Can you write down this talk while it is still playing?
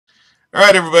All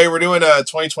right, everybody, we're doing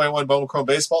 2021 Bowman Chrome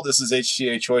Baseball. This is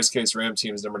HTA Choice Case Ram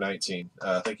Teams number 19.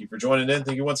 Thank you for joining in.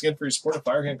 Thank you once again for your support of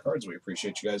Firehand Cards. We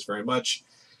appreciate you guys very much.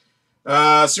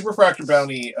 Super Fractor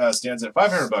Bounty stands at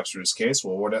 $500 for this case.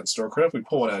 We'll award that in store credit if we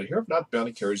pull one out of here. If not, the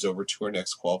bounty carries over to our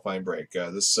next qualifying break.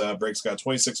 This break's got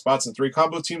 26 spots and 3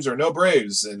 combo teams. There are no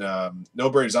Braves and no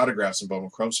Braves autographs in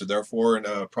Bowman Chrome, so therefore in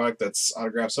a product that's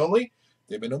autographs only,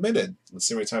 they've been omitted. Let's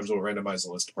see how many times we'll randomize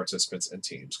the list of participants and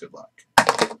teams. Good luck.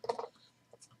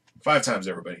 5 times,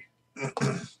 everybody.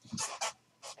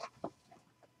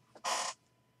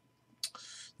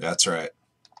 That's right.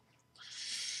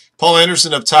 Paul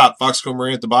Anderson up top, Foxco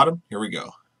Marine at the bottom. Here we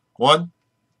go. 1,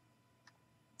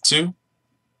 2,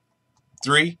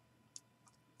 3,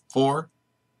 4,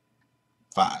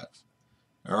 5.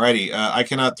 Alrighty. I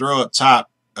cannot throw up top.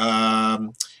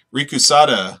 Riku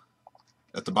Sada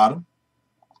at the bottom.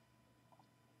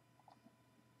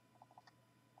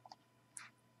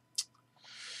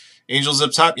 Angels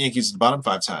up top, Yankees at the bottom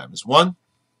 5 times. 1,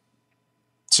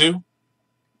 2,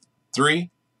 3,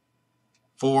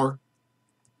 4,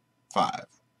 5.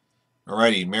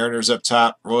 Alrighty, Mariners up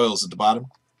top, Royals at the bottom.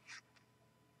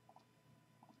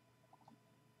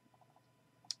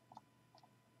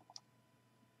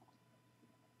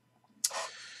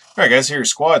 All right, guys, here are your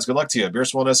squads. Good luck to you.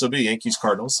 Beerswell and SOB, Yankees,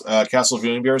 Cardinals. Castle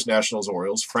Viewing Bears, Nationals,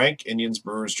 Orioles. Frank, Indians,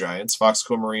 Brewers, Giants.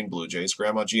 Foxco Marine, Blue Jays.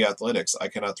 Grandma G, Athletics. I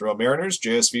Cannot Throw, Mariners.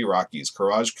 JSV, Rockies.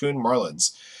 Courage Kuhn,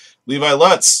 Marlins. Levi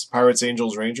Lutz, Pirates,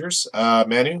 Angels, Rangers.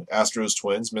 Manu, Astros,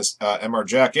 Twins. MR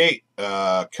Jack 8,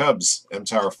 Cubs. M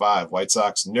Tower 5, White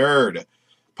Sox, Nerd.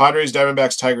 Padres,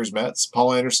 Diamondbacks, Tigers, Mets.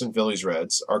 Paul Anderson, Phillies,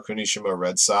 Reds. Arkunishima,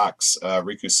 Red Sox.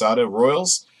 Riku Sada,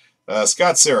 Royals.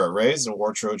 Scott Serra, Rays. And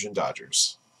War Trojan,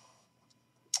 Dodgers.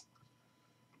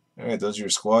 All right, those are your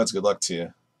squads. Good luck to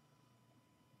you.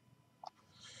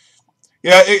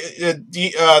 Yeah,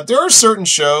 there are certain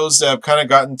shows that have kind of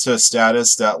gotten to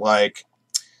status that, like,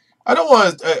 I don't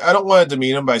want to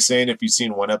demean them by saying if you've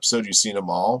seen one episode, you've seen them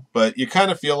all. But you kind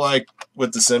of feel like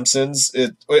with The Simpsons,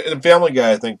 and Family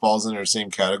Guy, I think, falls in their same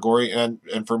category, and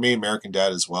for me, American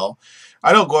Dad as well.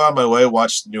 I don't go out of my way to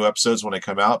watch new episodes when they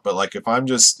come out, but like if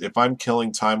I'm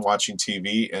killing time watching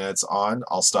TV and it's on,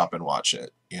 I'll stop and watch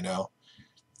it, you know.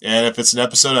 And if it's an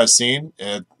episode I've seen,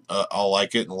 I'll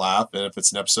like it and laugh. And if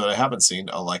it's an episode I haven't seen,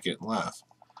 I'll like it and laugh.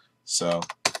 So.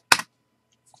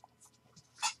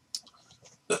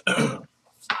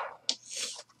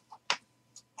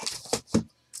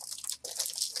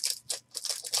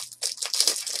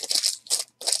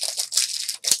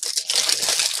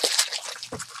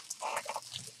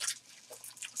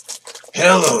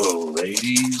 Hello,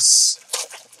 ladies.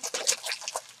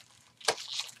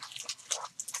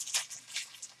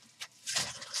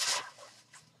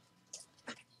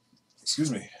 Excuse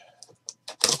me.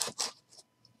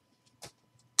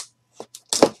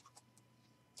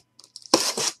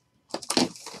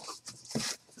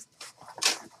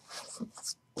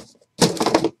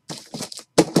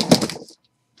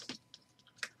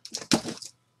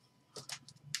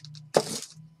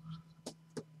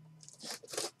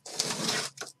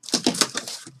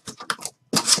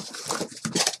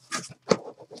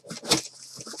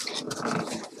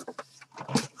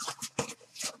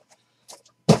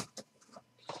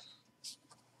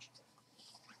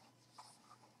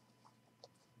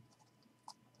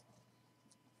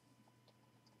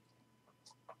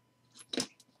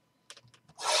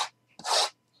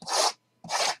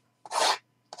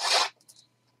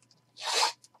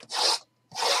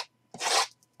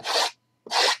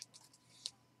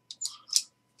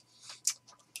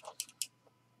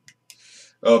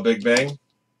 Oh, Big Bang.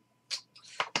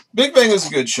 Big Bang is a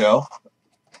good show.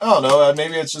 I don't know.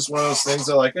 Maybe it's just one of those things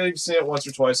that, like, hey, you've seen it once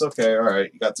or twice. Okay, all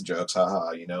right, you got the jokes,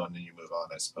 haha, you know, and then you move on,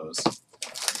 I suppose.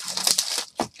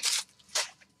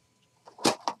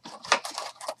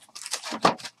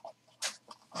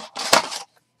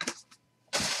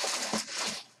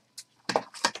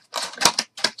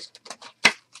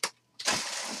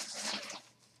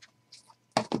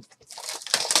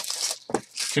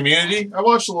 Community? I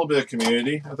watched a little bit of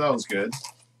Community. I thought it was good.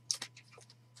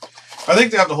 I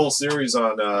think they have the whole series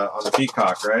on the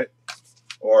Peacock, right?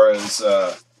 Or as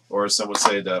some would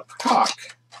say, the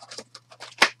Peacock.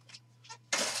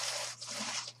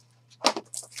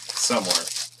 Somewhere.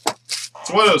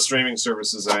 It's one of those streaming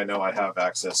services I know I have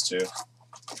access to.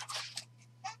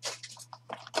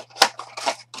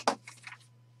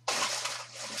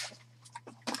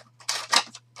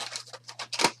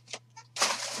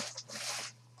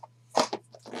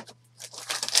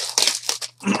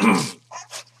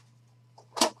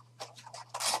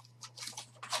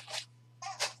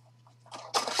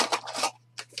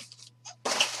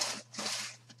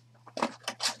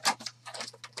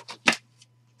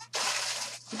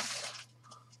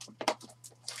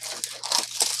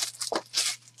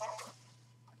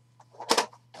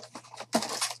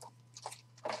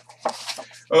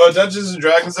 Oh, Dungeons and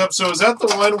Dragons episode. Is that the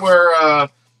one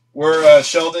where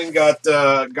Sheldon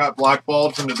got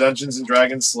blackballed from the Dungeons and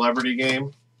Dragons celebrity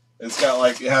game? It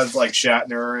has like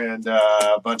Shatner and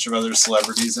a bunch of other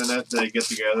celebrities in it. They get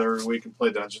together every week and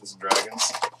play Dungeons and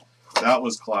Dragons. That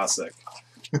was classic.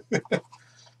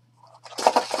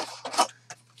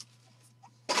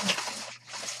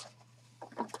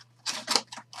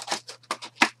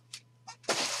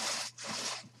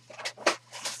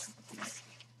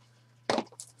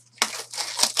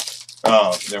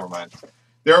 Oh, never mind.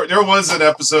 There was an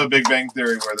episode of Big Bang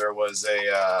Theory where there was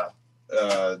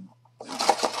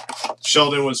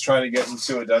Sheldon was trying to get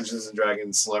into a Dungeons and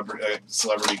Dragons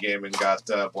celebrity game and got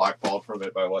blackballed from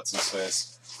it by what's his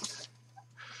face.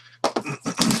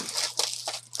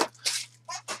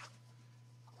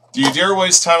 Do you dare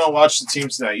waste time on watch the team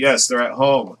tonight? Yes, they're at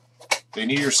home. They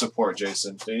need your support,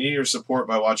 Jason. They need your support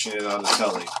by watching it on the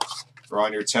telly or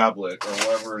on your tablet or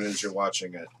wherever it is you're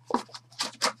watching it.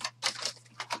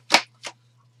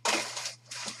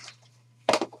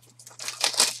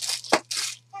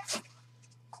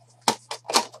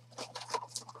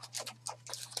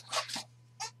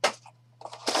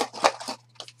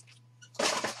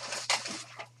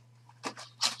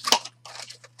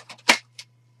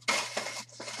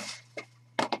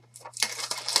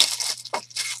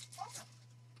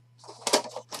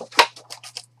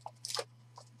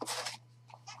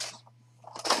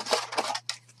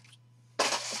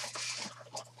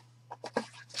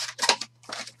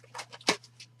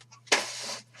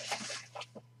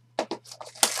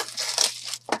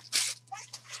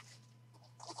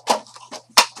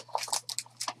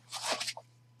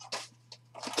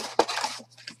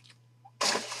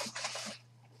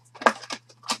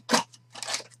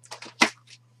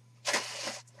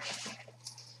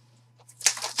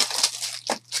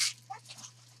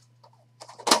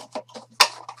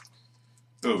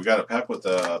 Ooh, we got a pack with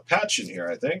a patch in here,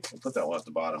 I think. I'll put that one at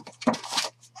the bottom.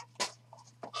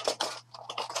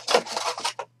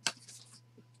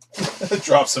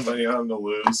 Drop somebody on to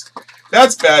lose.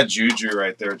 That's bad juju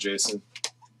right there, Jason.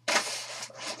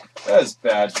 That is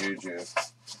bad juju.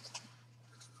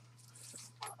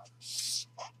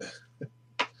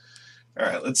 All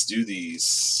right, let's do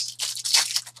these.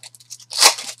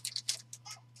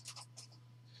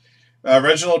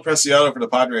 Reginald Preciado for the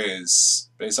Padres.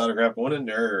 Base autograph, one a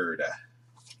nerd.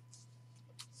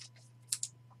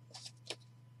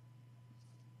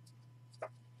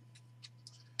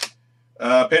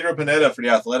 Pedro Pineda for the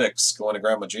Athletics. Going to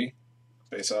Grandma G.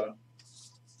 Base auto.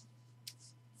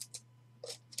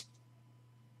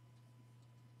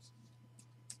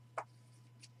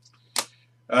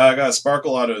 I got a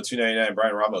Sparkle auto, $2.99.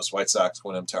 Brian Ramos, White Sox,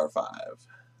 1M Tower 5.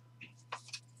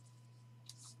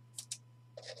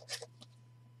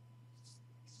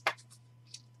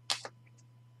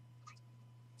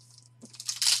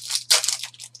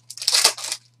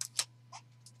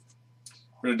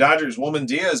 For the Dodgers, Woman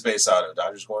Diaz base auto.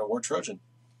 Dodgers going to War Trojan.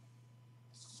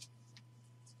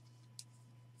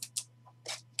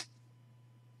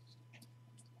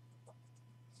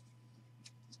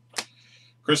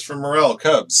 Christopher Morel,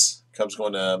 Cubs. Cubs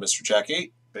going to Mr. Jack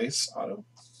 8, base auto.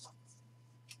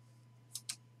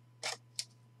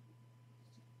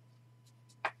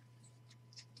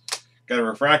 Got a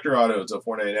refractor auto to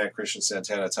 $4.99. Christian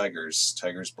Santana, Tigers.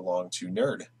 Tigers belong to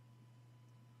Nerd.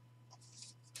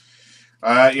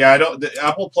 Yeah, I don't.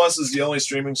 Apple Plus is the only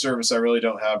streaming service I really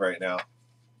don't have right now.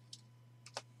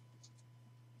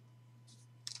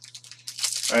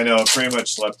 I know, pretty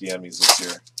much swept the Emmys this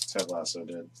year. Ted Lasso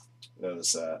did.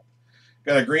 Notice that.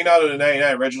 Got a green auto to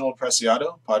 99. Reginald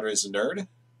Preciado, Padres and Nerd,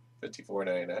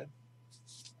 $54.99.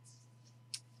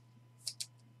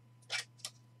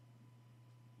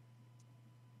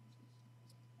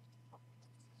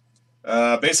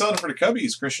 Base auto for the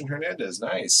Cubbies, Christian Hernandez.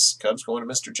 Nice. Cubs going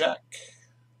to Mr. Jack.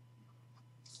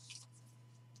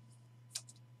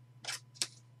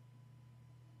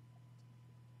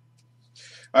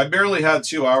 I barely had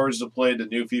 2 hours to play the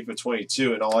new FIFA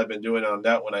 22, and all I've been doing on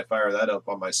that when I fire that up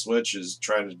on my Switch is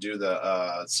trying to do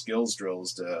the skills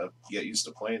drills to get used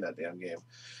to playing that damn game.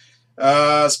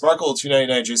 Sparkle,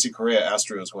 $2.99. JC Correa,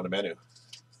 Astros going to Menu.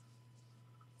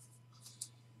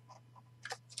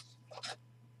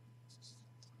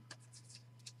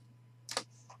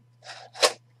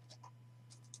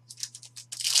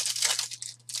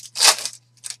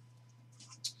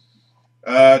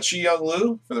 Chi Young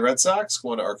Lu for the Red Sox,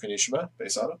 going to Ark Nishima,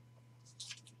 base auto.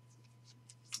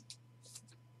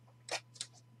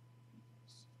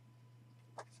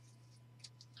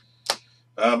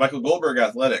 Michael Goldberg,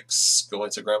 Athletics,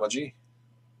 going to Grandma G.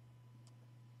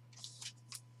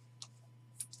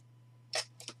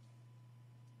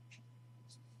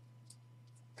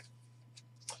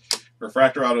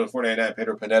 Refractor auto 499,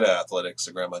 Pedro Pineda, Athletics,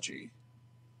 the Grandma G.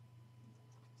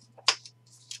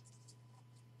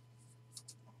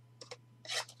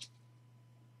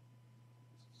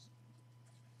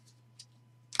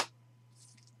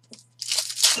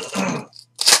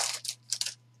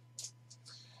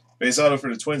 Base auto for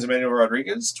the Twins, Emmanuel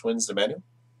Rodriguez. Twins, Emmanuel.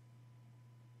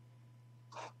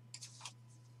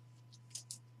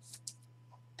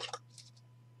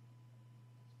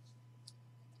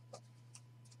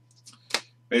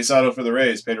 Base auto for the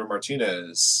Rays, Pedro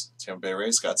Martinez. Tampa Bay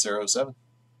Rays, got 007.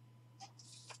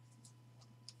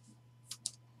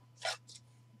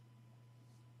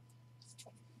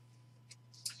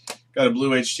 Got a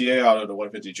blue HTA auto to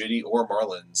 150 JD or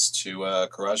Marlins to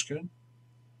Karaj Kun.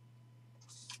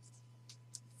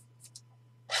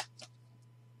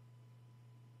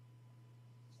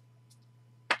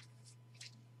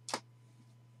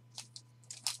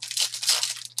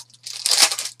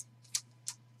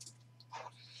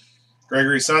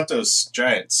 Gregory Santos,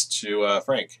 Giants to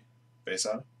Frank. Base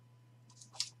auto.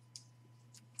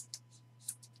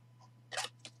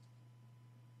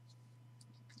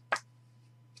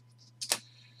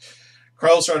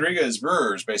 Carlos Rodriguez,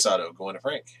 Brewers, base auto, going to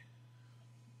Frank.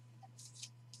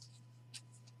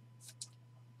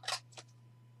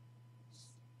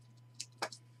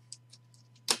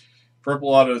 Purple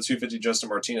auto 250, Justin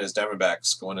Martinez,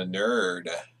 Diamondbacks, going to Nerd.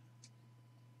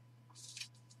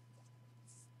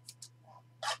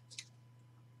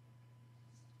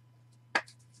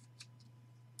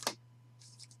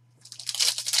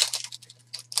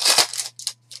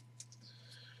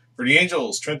 For the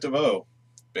Angels, Trent DeVoe,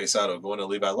 base auto, going to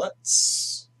Levi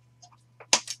Lutz.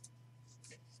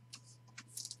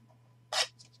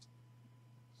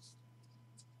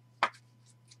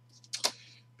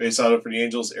 Base auto for the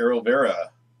Angels, Errol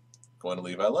Vera, going to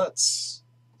Levi Lutz.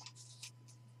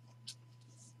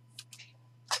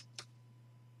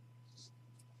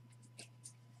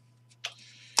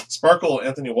 Sparkle,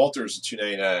 Anthony Walters,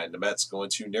 299. The Mets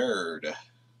going to Nerd.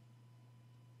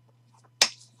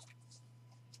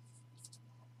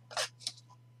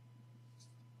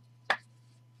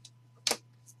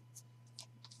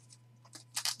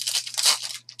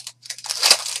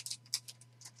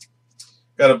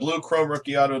 Got a blue chrome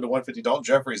rookie auto to 150, Dalton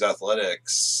Jeffries,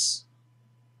 Athletics.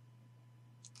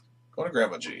 Going to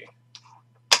Grandma G.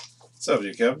 What's up,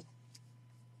 you, Kevin?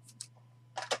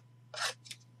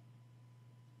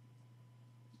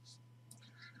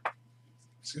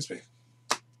 Excuse me.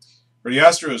 For the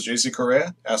Astros, JC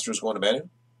Correa. Astros going to Manu.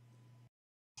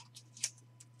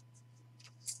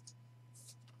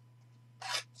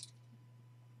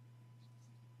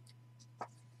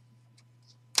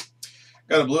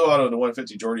 Got a blue auto to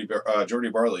 150, Jordy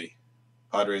Barley.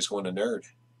 Padres going to Nerd.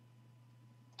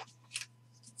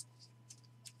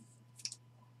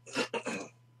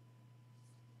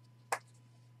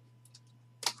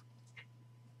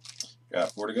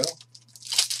 Got 4 to go.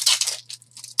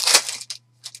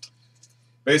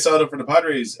 Base auto for the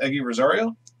Padres, Eggy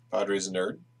Rosario. Padres and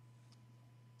Nerd.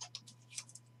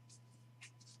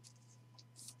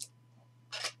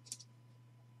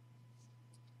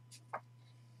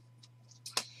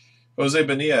 Jose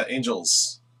Bonilla,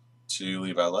 Angels to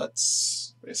Levi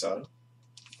Lutz. Base auto.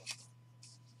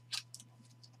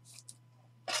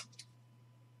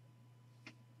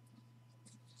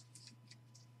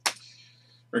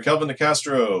 For Kelvin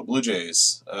DeCastro, Blue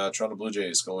Jays. Toronto Blue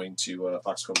Jays going to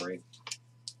Foxconn Marine.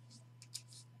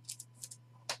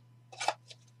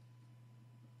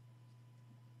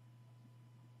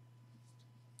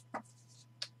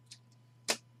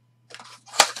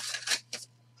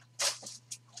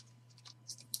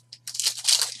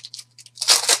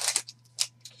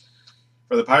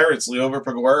 For the Pirates, Leover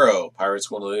Peguero. Pirates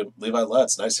going to Levi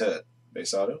Lutz. Nice hit.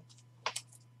 Base auto.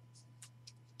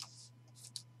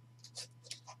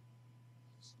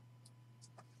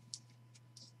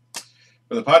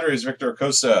 For the Padres, Victor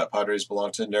Acosta. Padres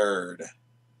belong to Nerd.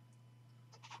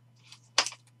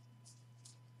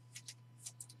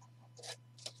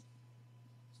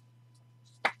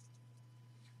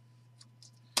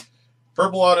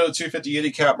 Purple auto 250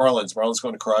 Yeti Cap Marlins. Marlins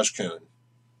going to Karaj Kun.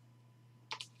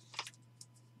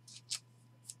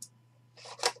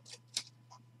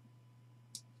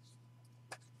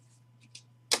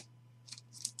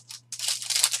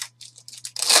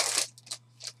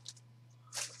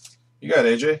 You got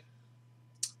AJ.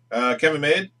 Kevin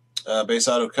Made, base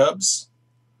auto Cubs.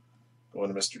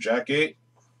 Going to Mr. Jackgate.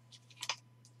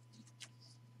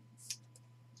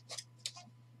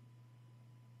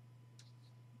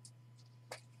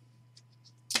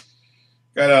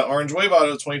 Got an orange wave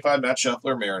auto 25 Matt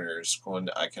Scheffler Mariners. Going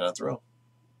to I Cannot Throw.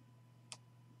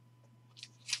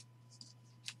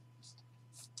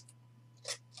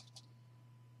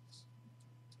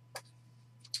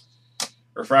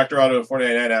 Refractor auto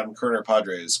 499 Adam Kerner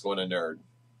Padres going to Nerd.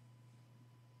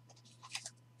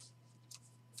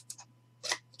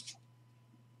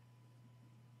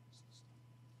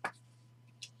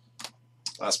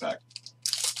 Last pack.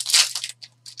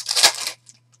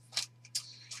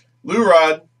 Lou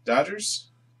Rod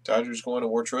Dodgers. Dodgers going to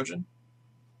War Trojan.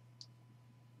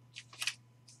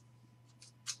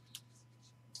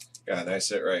 Got a nice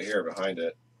hit right here behind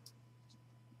it.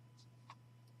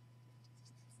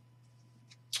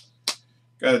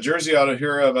 Got a jersey auto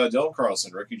here of Dylan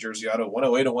Carlson. Rookie jersey auto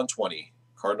 108 to 120.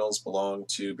 Cardinals belong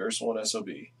to Bearsville and SOB.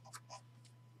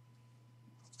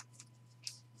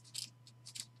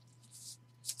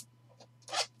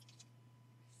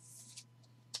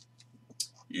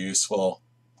 Useful.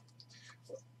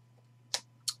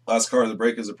 Last card of the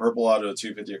break is a purple auto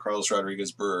 250 of Carlos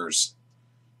Rodriguez Brewers.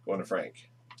 Going to Frank.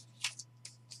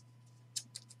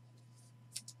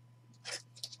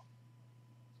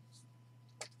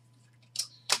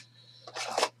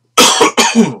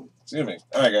 Excuse me.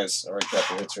 All right, guys. I'll recap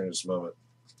the hits here in just a moment.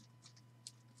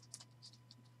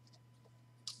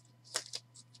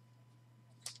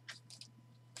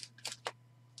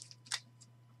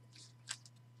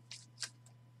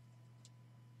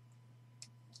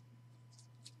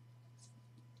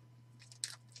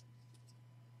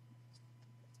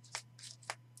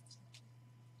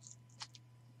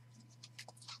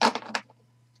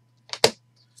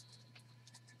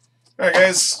 All right,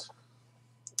 guys.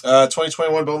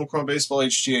 2021 Bowman Chrome Baseball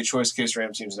HTA Choice Case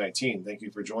Ram Teams 19. Thank you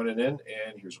for joining in,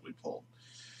 and here's what we pulled.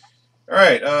 All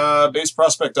right, base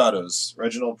prospect autos.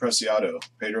 Reginald Preciado,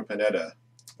 Pedro Pineda,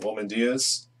 Wilman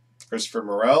Diaz, Christopher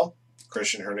Morel,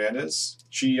 Christian Hernandez,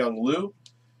 Chi Young Liu,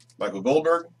 Michael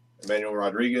Goldberg, Emmanuel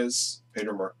Rodriguez,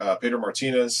 Pedro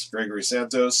Martinez, Gregory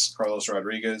Santos, Carlos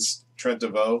Rodriguez, Trent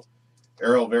DeVoe,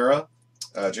 Errol Vera,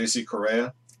 JC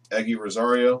Correa, Eggy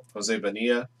Rosario, Jose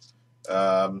Bonilla.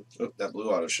 That blue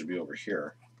auto should be over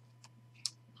here.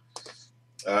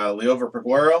 Leover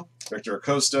Peguero, Victor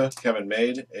Acosta, Kevin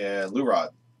Made, and Lou Rod.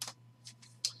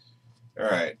 All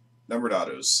right, numbered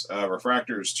autos.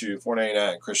 Refractors to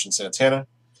 499, Christian Santana,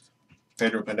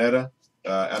 Pedro Pineda,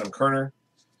 Adam Kerner.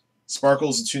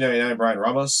 Sparkles to 299, Brian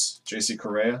Ramos, JC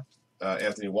Correa,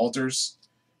 Anthony Walters.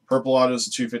 Purple autos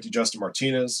to 250, Justin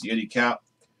Martinez, Yeti Cap,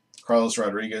 Carlos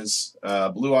Rodriguez.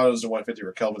 Blue autos to 150,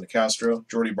 Raquel Castro,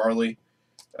 Jordy Barley.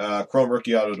 Chrome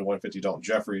rookie auto to 150, Dalton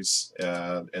Jeffries.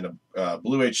 And a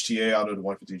blue HTA auto to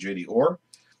 150, JD Orr.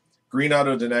 Green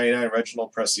auto to 99,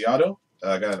 Reginald Preciado.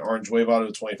 Got an orange wave auto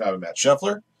to 25 of Matt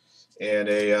Scheffler. And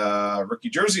a rookie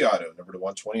jersey auto, number to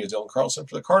 120 of Dylan Carlson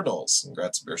for the Cardinals.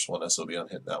 Congrats to Bearsville and SOB on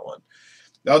hitting that one.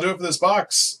 That'll do it for this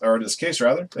box, or this case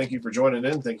rather. Thank you for joining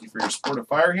in. Thank you for your support of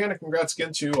Firehand, and congrats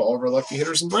again to all of our lucky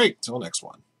hitters and break. Till next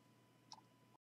one.